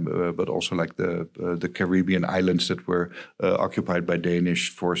Scandinavia, but also like the Caribbean islands that were occupied by Danish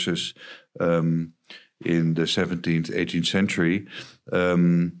forces in the 17th, 18th century.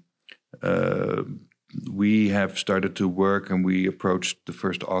 We have started to work, and we approached the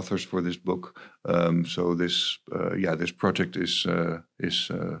first authors for this book. So this project is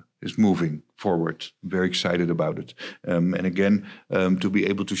moving forward. Very excited about it. And again, to be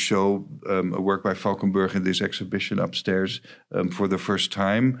able to show a work by Valkenburg in this exhibition upstairs for the first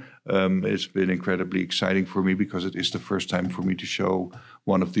time, it's been incredibly exciting for me, because it is the first time for me to show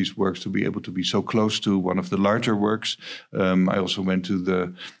one of these works, to be able to be so close to one of the larger works. I also went to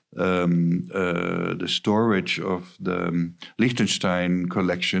the storage of the Liechtenstein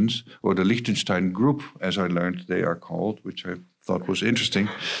collections, or the Liechtenstein group, as I learned they are called, which I thought was interesting.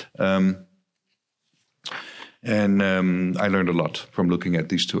 And I learned a lot from looking at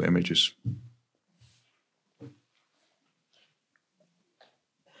these two images.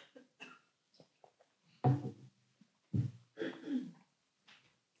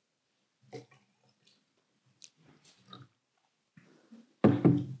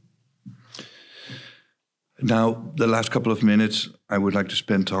 Now, the last couple of minutes I would like to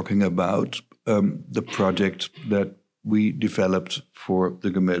spend talking about the project that we developed for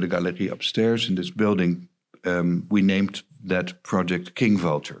the Gemälde upstairs in this building. We named that project King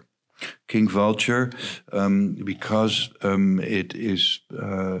Vulture. King Vulture because it is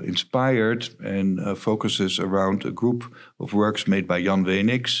inspired and focuses around a group of works made by Jan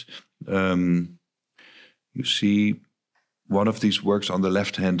Weenix. You see one of these works on the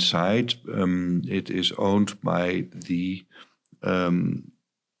left-hand side. It is owned by the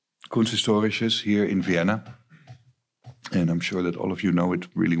Kunsthistorisches here in Vienna. And I'm sure that all of you know it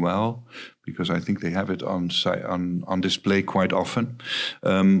really well, because I think they have it on display quite often.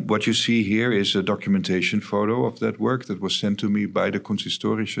 What you see here is a documentation photo of that work that was sent to me by the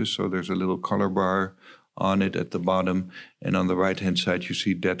Kunsthistorisches. So there's a little color bar on it at the bottom. And on the right-hand side, you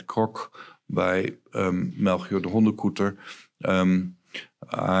see Dead Cock by Melchior de Hondenkoeter.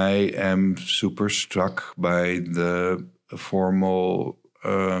 I am super struck by the formal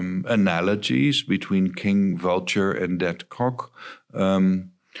analogies between King Vulture and Dead Cock.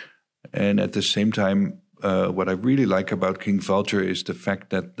 And at the same time, what I really like about King Vulture is the fact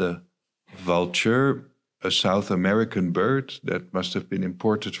that the vulture, a South American bird that must have been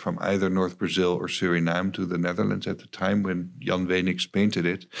imported from either North Brazil or Suriname to the Netherlands at the time when Jan Weenix painted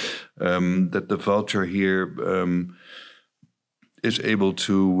it, that the vulture here is able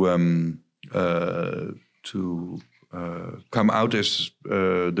to come out as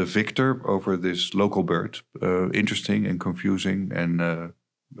the victor over this local bird. Interesting and confusing and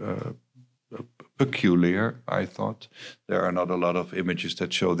peculiar, I thought. There are not a lot of images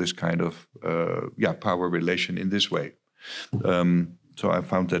that show this kind of power relation in this way. So I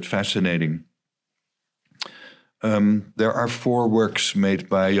found that fascinating. There are 4 works made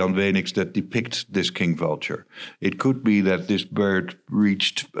by Jan Weenix that depict this king vulture. It could be that this bird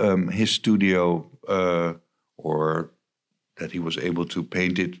reached his studio or that he was able to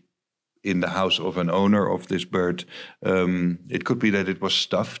paint it in the house of an owner of this bird. It could be that it was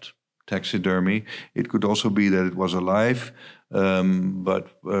stuffed, taxidermy. It could also be that it was alive, but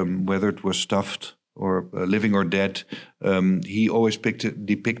whether it was stuffed or living or dead, he always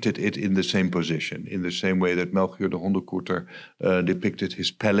depicted it in the same position, in the same way that Melchior de Hondenkoeter depicted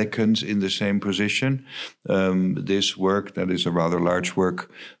his pelicans in the same position. This work, that is a rather large work,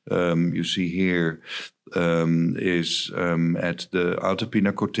 you see here, is at the Alte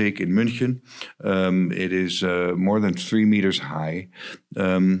Pinakothek in München. It is more than 3 meters high.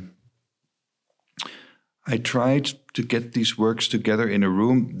 I tried to get these works together in a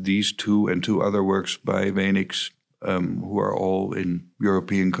room, these 2 and 2 other works by Weenix, who are all in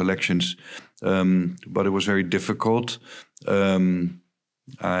European collections, but it was very difficult. The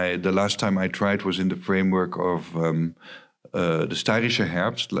last time I tried was in the framework of the Steirische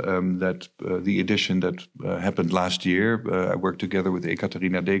Herbst, the edition that happened last year. I worked together with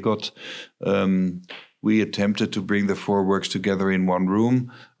Ekaterina Degot. We attempted to bring the 4 works together in one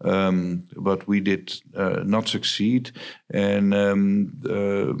room, but we did not succeed. And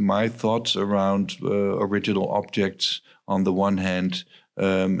my thoughts around original objects on the one hand,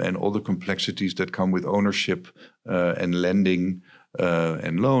 and all the complexities that come with ownership and lending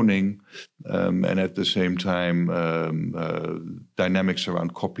and loaning, and at the same time dynamics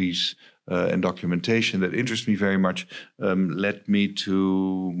around copies and documentation that interest me very much led me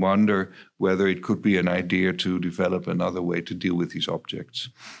to wonder whether it could be an idea to develop another way to deal with these objects.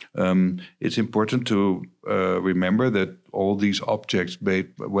 It's important to remember that all these objects,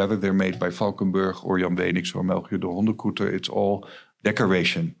 whether they're made by Valkenburg or Jan Weenix or Melchior de Hondenkoeter, it's all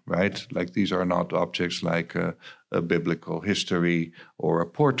decoration, right? Like these are not objects like a biblical history or a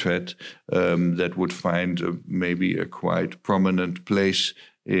portrait that would find maybe a quite prominent place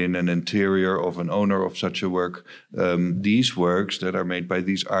in an interior of an owner of such a work. These works that are made by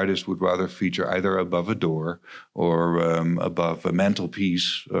these artists would rather feature either above a door or above a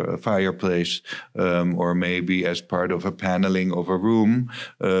mantelpiece, a fireplace, or maybe as part of a paneling of a room.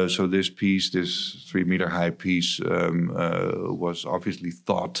 So this piece, this 3-meter high piece, was obviously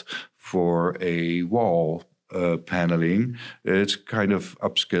thought for a wall paneling. It's kind of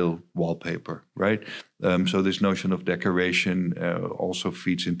upscale wallpaper, right? So this notion of decoration also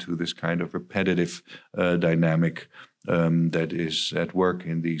feeds into this kind of repetitive dynamic that is at work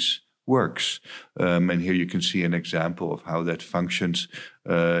in these works. And here you can see an example of how that functions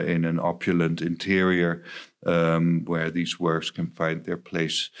in an opulent interior where these works can find their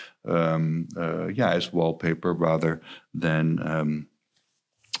place as wallpaper rather than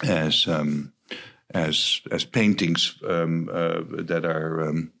as paintings that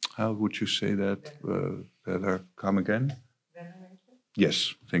are, how would you say that, that are, come again?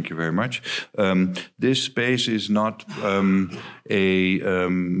 Yes, thank you very much. This space is not a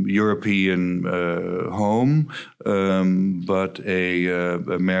European home, but a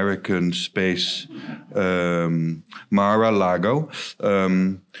American space, Mar-a-Lago,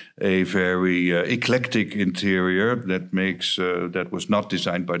 a very eclectic interior that was not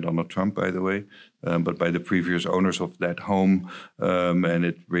designed by Donald Trump, by the way, but by the previous owners of that home, and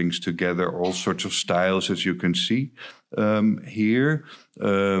it brings together all sorts of styles, as you can see. Here,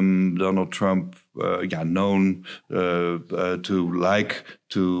 Donald Trump, known to like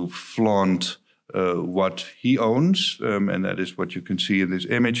to flaunt what he owns, and that is what you can see in this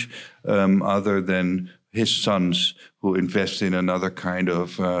image, other than his sons who invest in another kind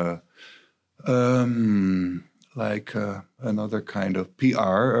of another kind of PR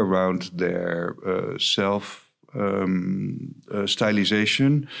around their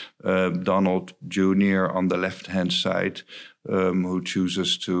stylization. Donald Jr. on the left-hand side, who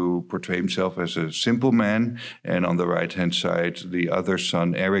chooses to portray himself as a simple man, and on the right-hand side, the other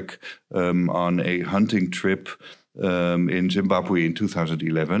son, Eric, on a hunting trip in Zimbabwe in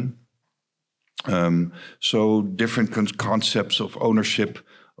 2011. So different concepts of ownership,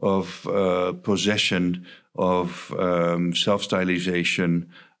 of possession, of self-stylization,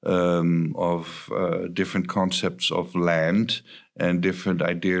 of different concepts of land and different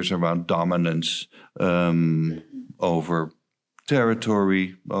ideas around dominance over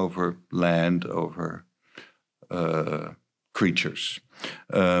territory, over land, over creatures.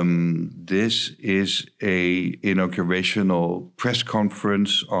 This is a inaugurational press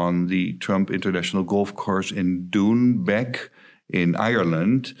conference on the Trump International Golf Course in Doonbeck in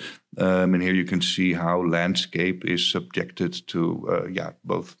Ireland. And here you can see how landscape is subjected to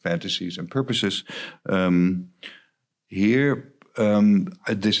both fantasies and purposes. Here,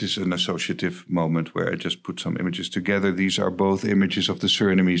 this is an associative moment where I just put some images together. These are both images of the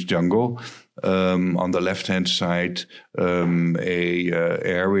Surinamese jungle. On the left-hand side, a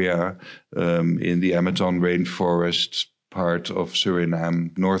area in the Amazon rainforest, part of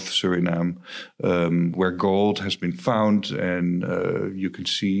Suriname, North Suriname, where gold has been found, and you can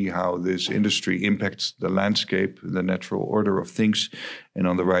see how this industry impacts the landscape, the natural order of things. And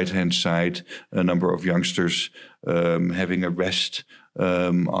on the right-hand side, a number of youngsters having a rest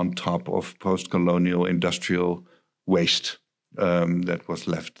on top of post-colonial industrial waste that was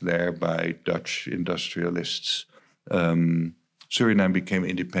left there by Dutch industrialists. Suriname became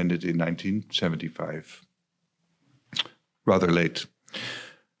independent in 1975. Rather late.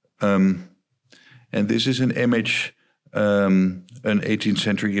 And this is an image, an 18th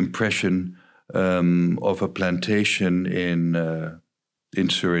century impression of a plantation in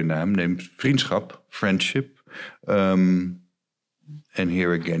Suriname named Vriendschap, friendship. And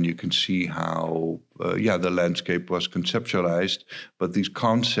here again you can see how the landscape was conceptualized, but these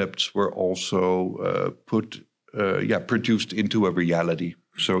concepts were also produced into a reality.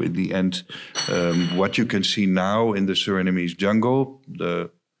 So in the end, what you can see now in the Surinamese jungle, the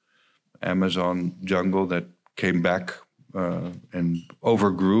Amazon jungle that came back and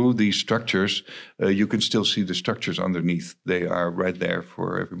overgrew these structures, you can still see the structures underneath. They are right there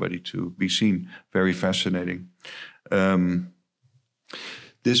for everybody to be seen. Very fascinating.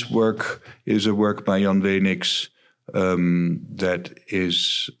 This work is a work by Jan Weenix, that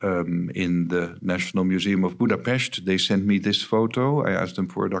is in the National Museum of Budapest. They sent me this photo. I asked them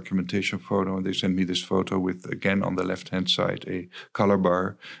for a documentation photo, and they sent me this photo with, again, on the left-hand side, a color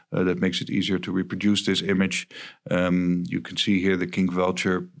bar that makes it easier to reproduce this image. You can see here the king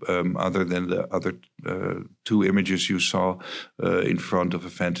vulture, other than the other two images you saw, in front of a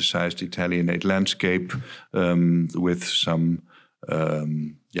fantasized Italianate landscape with some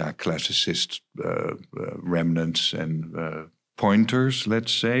classicist remnants and pointers,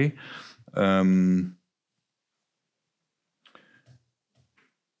 let's say.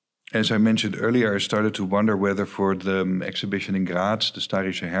 As I mentioned earlier, I started to wonder whether for the exhibition in Graz, the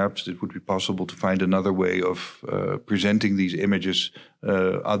Starische Herbst, it would be possible to find another way of presenting these images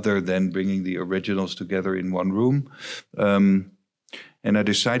other than bringing the originals together in one room. And I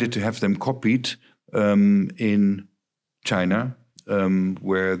decided to have them copied in China,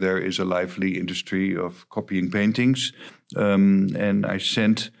 where there is a lively industry of copying paintings. And I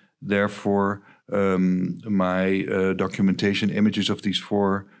sent, therefore, my documentation images of these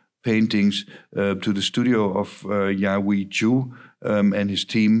 4 paintings to the studio of Yahui Zhu and his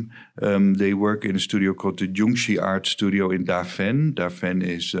team. They work in a studio called the Jungshi Art Studio in Dafen. Dafen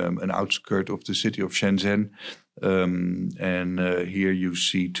is an outskirt of the city of Shenzhen. And here you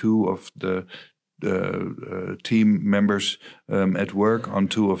see 2 of the team members at work on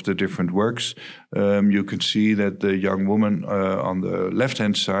 2 of the different works. You can see that the young woman on the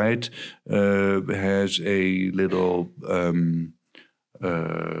left-hand side has a little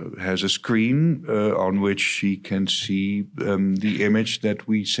has a screen on which she can see the image that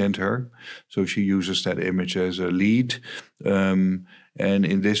we sent her. So she uses that image as a lead. And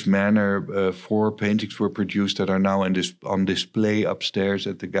in this manner, 4 paintings were produced that are now on display upstairs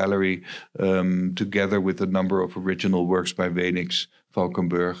at the gallery, together with a number of original works by Weenix,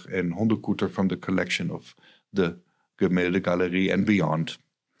 Valkenburg, and Hondekoeter from the collection of the Gemälde and beyond.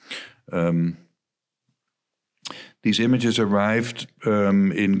 These images arrived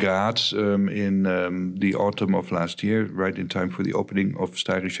in Graz in the autumn of last year, right in time for the opening of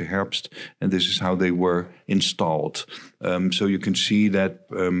Starische Herbst, and this is how they were installed. So you can see that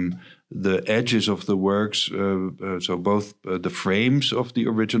the edges of the works, so both the frames of the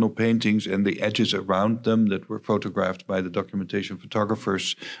original paintings and the edges around them that were photographed by the documentation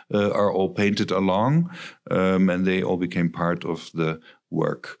photographers, are all painted along, and they all became part of the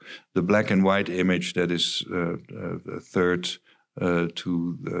work. The black and white image that is third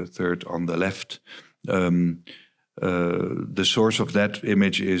to the third on the left. The source of that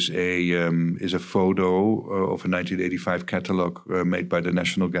image is a photo of a 1985 catalogue made by the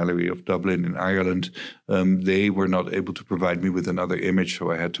National Gallery of Dublin in Ireland. They were not able to provide me with another image, so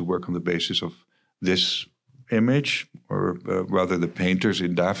I had to work on the basis of this image, or rather the painters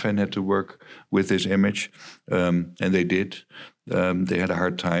in Dafen had to work with this image, and they did. They had a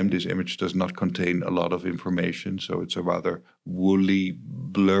hard time. This image does not contain a lot of information, so it's a rather woolly,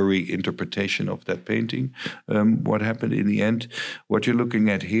 blurry interpretation of that painting. What happened in the end? What you're looking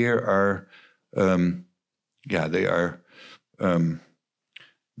at here are,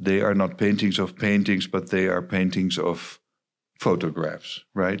 they are not paintings of paintings, but they are paintings of photographs,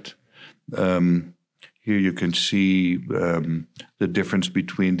 right? Here you can see the difference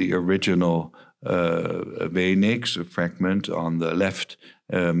between the original Weenix, a fragment on the left,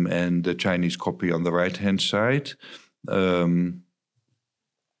 and the Chinese copy on the right-hand side. And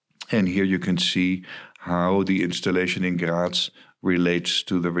here you can see how the installation in Graz relates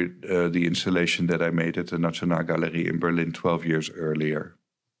to the installation that I made at the Nationalgalerie in Berlin 12 years earlier.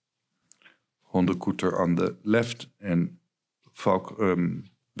 Hondekoeter on the left and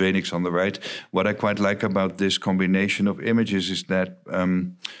Weenix on the right. What I quite like about this combination of images is that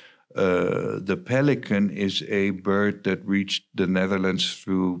the pelican is a bird that reached the Netherlands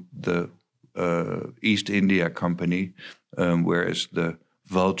through the East India Company, whereas the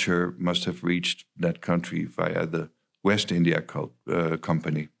vulture must have reached that country via the West India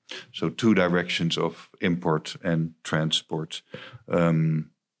Company. So 2 directions of import and transport.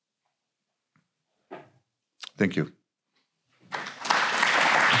 Thank you.